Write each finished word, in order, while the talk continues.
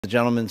The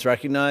gentleman's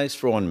recognized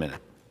for 1 minute.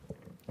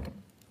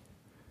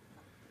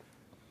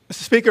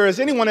 Mr. Speaker, is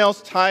anyone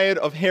else tired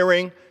of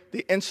hearing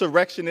the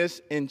insurrectionists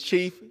in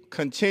chief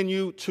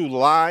continue to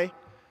lie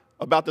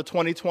about the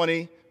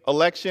 2020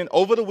 election?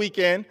 Over the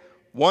weekend,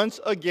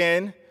 once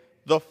again,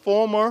 the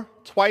former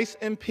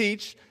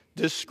twice-impeached,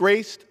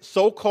 disgraced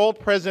so-called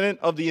president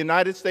of the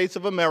United States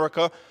of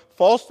America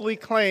falsely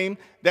claimed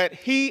that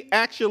he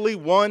actually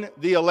won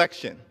the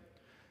election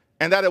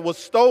and that it was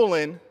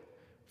stolen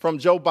from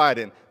Joe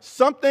Biden.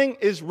 Something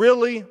is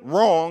really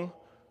wrong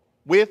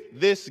with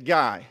this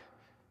guy,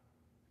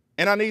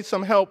 and I need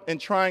some help in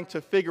trying to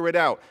figure it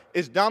out.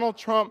 Is Donald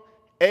Trump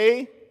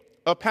A,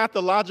 a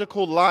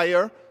pathological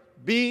liar,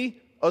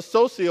 B, a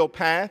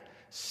sociopath,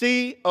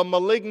 C, a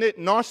malignant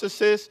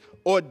narcissist,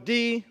 or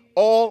D,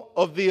 all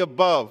of the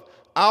above?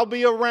 I'll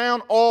be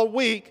around all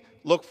week.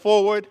 Look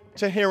forward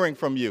to hearing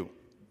from you.